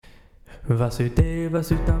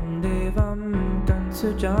Vasudevasutam Devam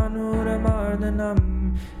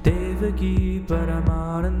Kansujanuramardanam Devaki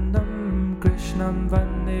Paramanandam Krishnam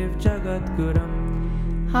Vandev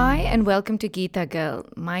Jagadguram. Hi and welcome to Geeta Girl.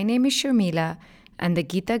 My name is Sharmila and the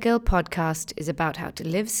Geeta Girl podcast is about how to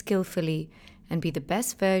live skillfully and be the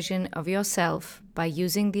best version of yourself by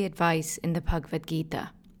using the advice in the Bhagavad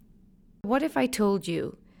Gita. What if I told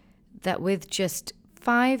you that with just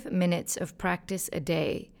 5 minutes of practice a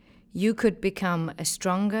day, you could become a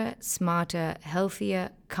stronger, smarter, healthier,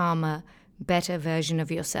 calmer, better version of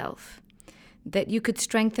yourself? That you could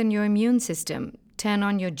strengthen your immune system, turn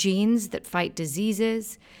on your genes that fight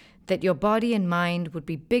diseases, that your body and mind would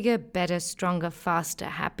be bigger, better, stronger, faster,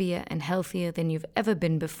 happier, and healthier than you've ever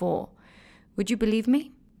been before. Would you believe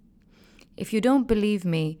me? If you don't believe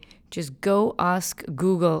me, just go ask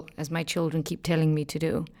Google, as my children keep telling me to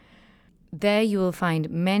do. There you will find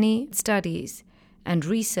many studies and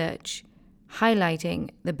research highlighting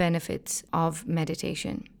the benefits of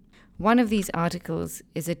meditation. One of these articles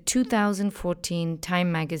is a 2014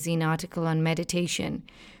 Time magazine article on meditation,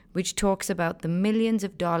 which talks about the millions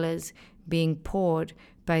of dollars being poured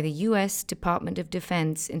by the US Department of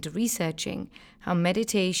Defense into researching how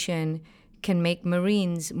meditation can make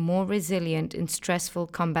Marines more resilient in stressful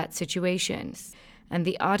combat situations. And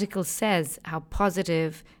the article says how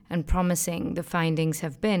positive and promising the findings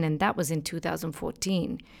have been, and that was in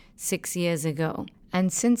 2014, 6 years ago. And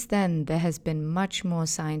since then, there has been much more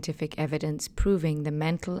scientific evidence proving the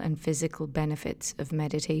mental and physical benefits of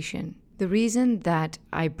meditation. The reason that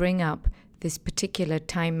I bring up this particular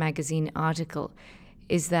Time magazine article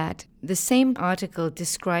is that the same article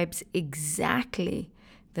describes exactly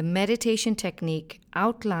the meditation technique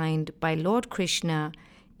outlined by Lord Krishna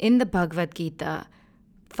in the Bhagavad Gita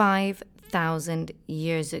 5,000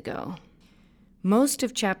 years ago. Most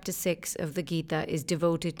of chapter 6 of the Gita is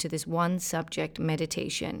devoted to this one subject,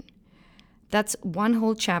 meditation. That's one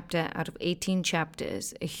whole chapter out of 18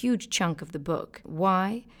 chapters, a huge chunk of the book.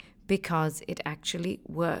 Why? Because it actually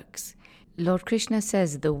works. Lord Krishna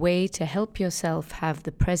says the way to help yourself have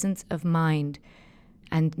the presence of mind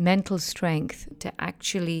and mental strength to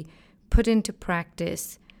actually put into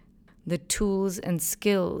practice the tools and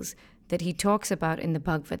skills that he talks about in the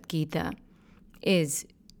Bhagavad Gita is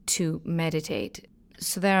to meditate.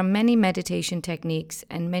 So there are many meditation techniques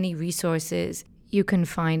and many resources you can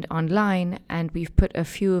find online, and we've put a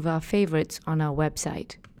few of our favorites on our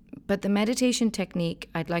website. But the meditation technique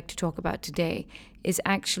I'd like to talk about today is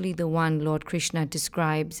actually the one Lord Krishna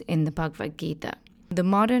describes in the Bhagavad Gita. The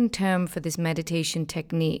modern term for this meditation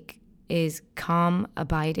technique is calm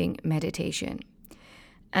abiding meditation.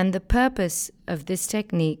 And the purpose of this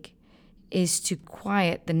technique is to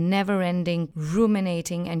quiet the never-ending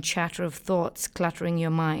ruminating and chatter of thoughts cluttering your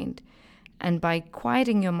mind. And by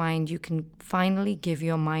quieting your mind, you can finally give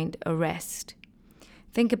your mind a rest.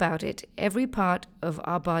 Think about it. Every part of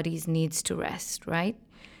our bodies needs to rest, right?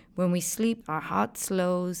 When we sleep, our heart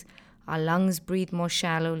slows, our lungs breathe more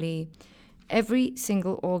shallowly. Every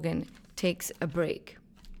single organ takes a break.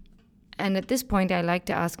 And at this point, I like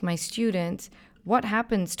to ask my students, what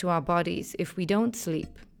happens to our bodies if we don't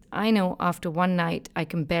sleep? I know after one night, I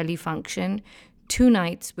can barely function. 2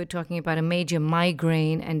 nights, we're talking about a major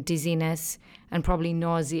migraine and dizziness and probably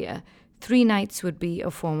nausea. 3 nights would be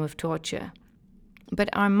a form of torture. But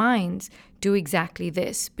our minds do exactly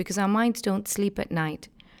this because our minds don't sleep at night.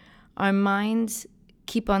 Our minds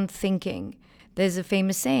keep on thinking. There's a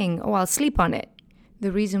famous saying, I'll sleep on it.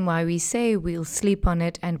 The reason why we say we'll sleep on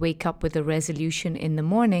it and wake up with a resolution in the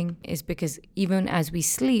morning is because even as we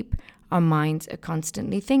sleep, our minds are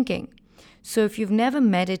constantly thinking. So if you've never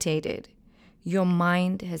meditated, your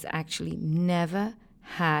mind has actually never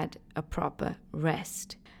had a proper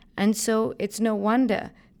rest. And so it's no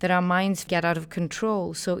wonder that our minds get out of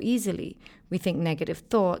control so easily. We think negative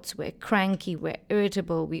thoughts, we're cranky, we're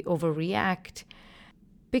irritable, we overreact,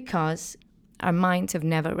 because our minds have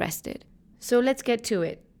never rested. So let's get to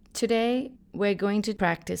it. Today, we're going to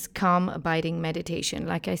practice calm abiding meditation.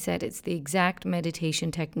 Like I said, it's the exact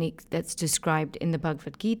meditation technique that's described in the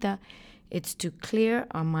Bhagavad Gita. It's to clear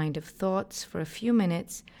our mind of thoughts for a few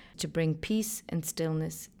minutes to bring peace and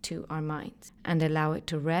stillness to our minds and allow it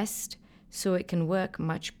to rest so it can work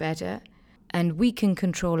much better and we can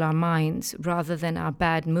control our minds rather than our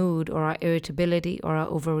bad mood or our irritability or our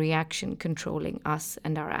overreaction controlling us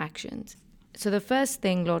and our actions. So the first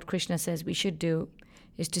thing Lord Krishna says we should do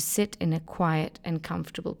is to sit in a quiet and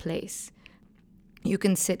comfortable place. You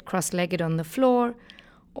can sit cross-legged on the floor,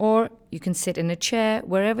 or you can sit in a chair,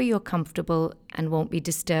 wherever you're comfortable and won't be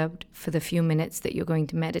disturbed for the few minutes that you're going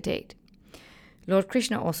to meditate. Lord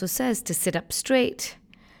Krishna also says to sit up straight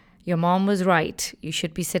Your mom was right. You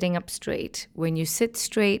should be sitting up straight. When you sit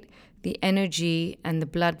straight, the energy and the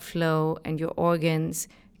blood flow and your organs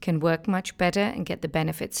can work much better and get the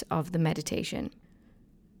benefits of the meditation.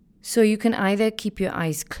 So you can either keep your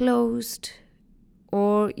eyes closed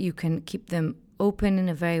or you can keep them open in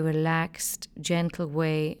a very relaxed, gentle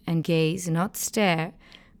way and gaze, not stare,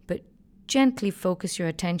 but gently focus your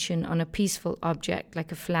attention on a peaceful object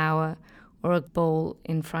like a flower or a bowl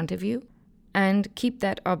in front of you, and keep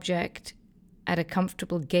that object at a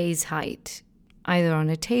comfortable gaze height, either on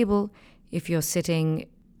a table if you're sitting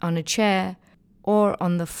on a chair, or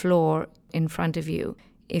on the floor in front of you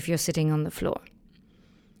if you're sitting on the floor.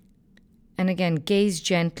 And again, gaze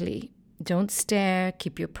gently. Don't stare.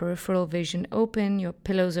 Keep your peripheral vision open, your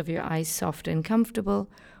pillows of your eyes soft and comfortable,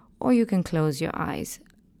 or you can close your eyes.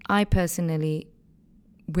 I personally,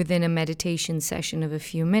 within a meditation session of a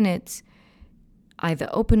few minutes, either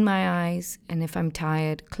open my eyes, and if I'm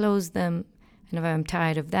tired, close them, and if I'm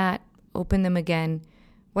tired of that, open them again,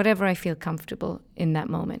 whatever I feel comfortable in that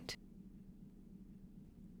moment.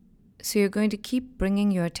 So you're going to keep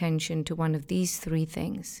bringing your attention to one of these three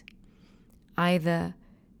things. Either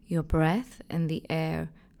your breath and the air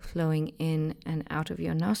flowing in and out of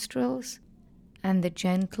your nostrils, and the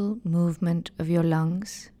gentle movement of your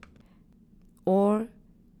lungs, or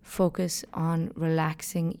focus on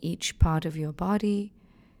relaxing each part of your body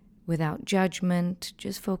without judgment.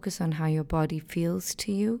 Just focus on how your body feels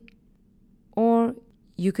to you. Or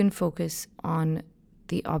you can focus on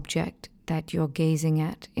the object that you're gazing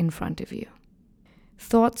at in front of you.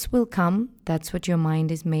 Thoughts will come. That's what your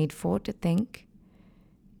mind is made for, to think.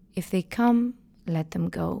 If they come, let them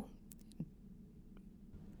go.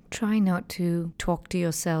 Try not to talk to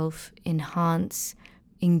yourself, enhance,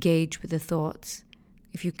 engage with the thoughts.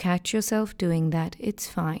 If you catch yourself doing that, it's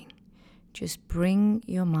fine. Just bring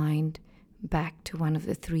your mind back to one of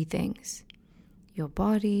the three things: your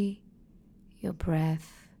body, your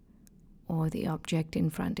breath, or the object in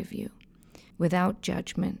front of you, without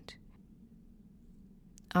judgment.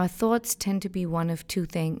 Our thoughts tend to be one of two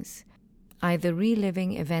things: either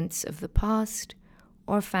reliving events of the past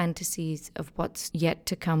or fantasies of what's yet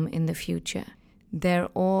to come in the future. They're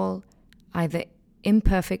all either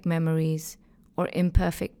imperfect memories or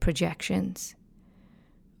imperfect projections.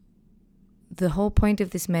 The whole point of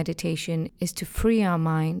this meditation is to free our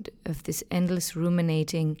mind of this endless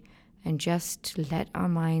ruminating and just to let our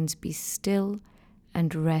minds be still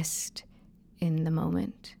and rest in the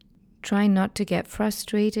moment. Try not to get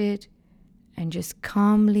frustrated and just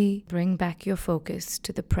calmly bring back your focus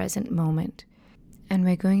to the present moment. And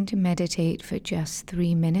we're going to meditate for just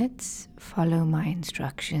 3 minutes. Follow my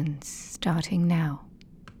instructions, starting now.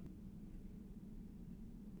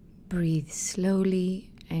 Breathe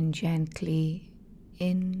slowly and gently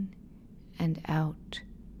in and out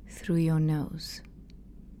through your nose.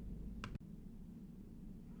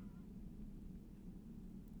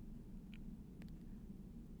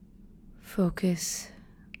 Focus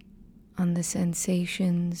on the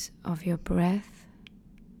sensations of your breath,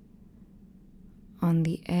 on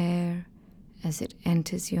the air as it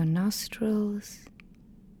enters your nostrils,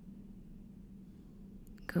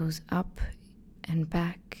 goes up and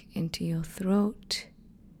back into your throat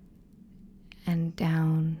and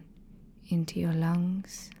down into your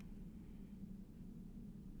lungs.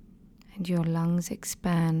 And your lungs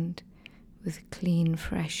expand with clean,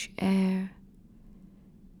 fresh air.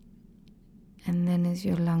 And then as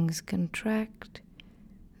your lungs contract,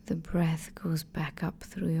 the breath goes back up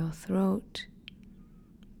through your throat,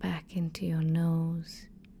 back into your nose,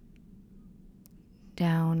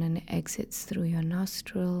 down and exits through your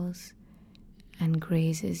nostrils and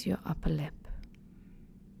grazes your upper lip.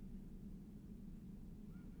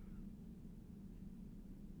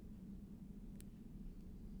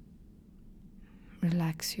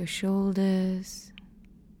 Relax your shoulders,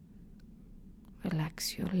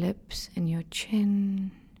 relax your lips and your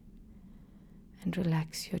chin, and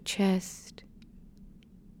relax your chest,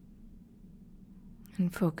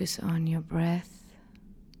 and focus on your breath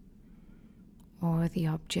or the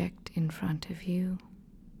object in front of you.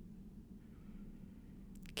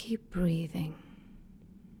 Keep breathing.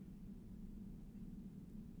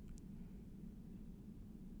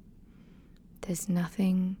 There's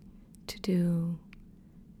nothing to do,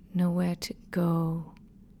 nowhere to go,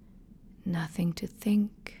 nothing to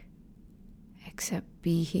think, except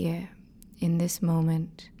be here in this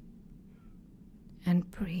moment and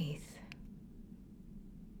breathe.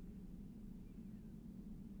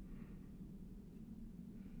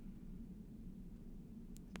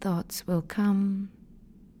 Thoughts will come.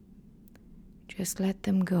 Just let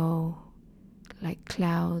them go, like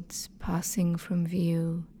clouds passing from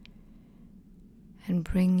view and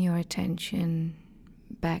bring your attention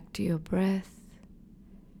back to your breath,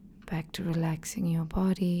 back to relaxing your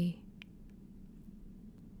body,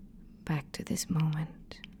 back to this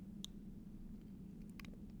moment.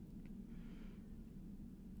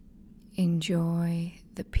 Enjoy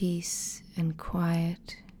the peace and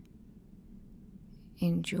quiet.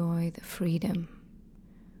 Enjoy the freedom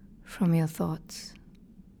from your thoughts.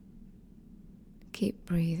 Keep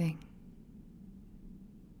breathing.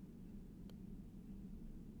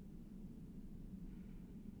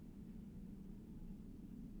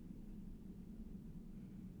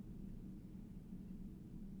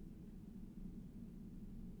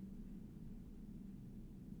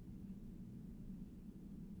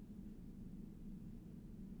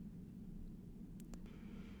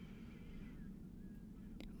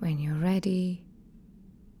 When you're ready,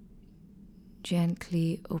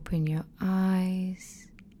 gently open your eyes.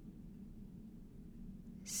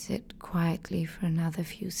 Sit quietly for another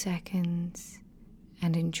few seconds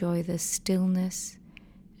and enjoy the stillness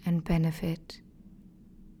and benefit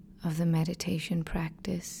of the meditation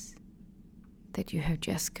practice that you have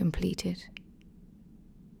just completed.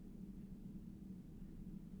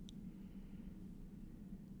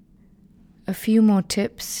 A few more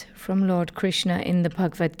tips from Lord Krishna in the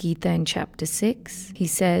Bhagavad Gita in chapter 6. He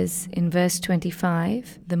says in verse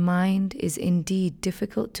 25, "The mind is indeed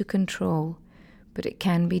difficult to control, but it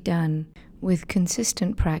can be done with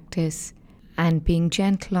consistent practice and being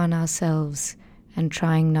gentle on ourselves and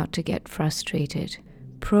trying not to get frustrated.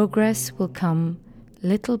 Progress will come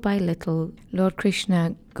little by little." Lord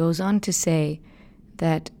Krishna goes on to say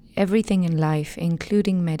that everything in life,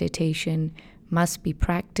 including meditation, must be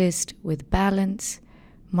practiced with balance,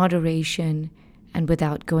 moderation, and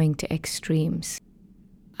without going to extremes.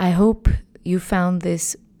 I hope you found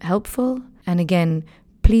this helpful. And again,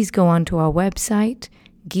 please go on to our website,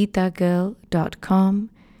 geetagirl.com,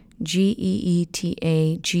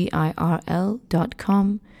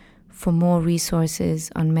 geetagirl.com, for more resources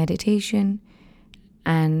on meditation.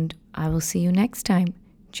 And I will see you next time.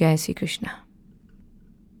 Jai Sri Krishna.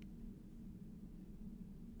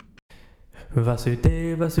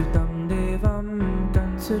 Vasudevasutam devam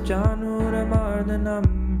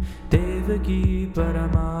Kansujanuramardanam Devaki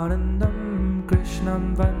Paramanandam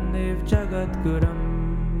Krishnam Vandev Jagadguram